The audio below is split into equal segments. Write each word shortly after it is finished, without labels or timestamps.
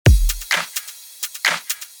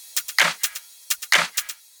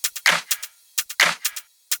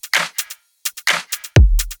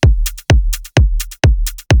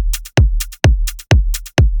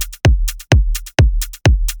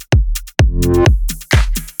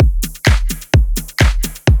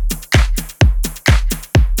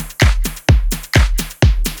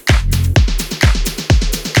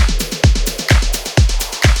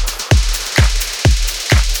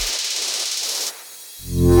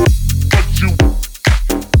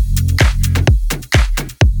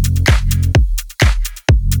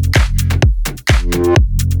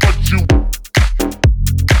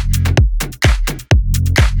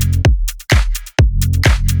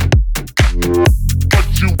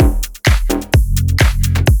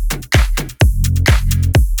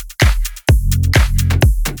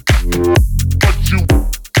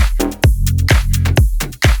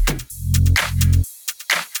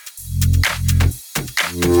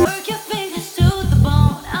Work your fingers to the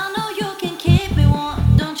bone. I know you can keep me warm.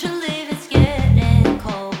 Don't you leave, it's getting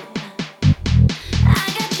cold. I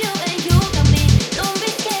got you and you got me. Don't be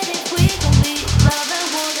scared if we gon' be loving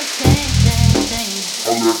all the same.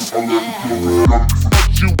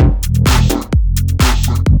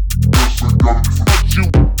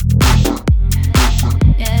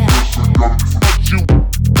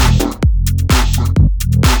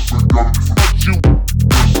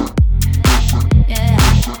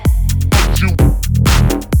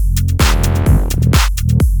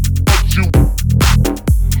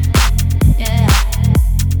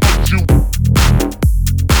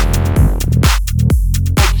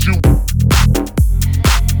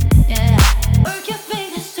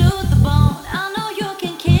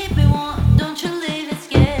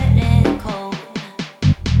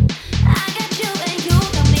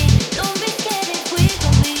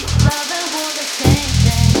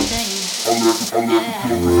 Yeah.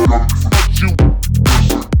 I'm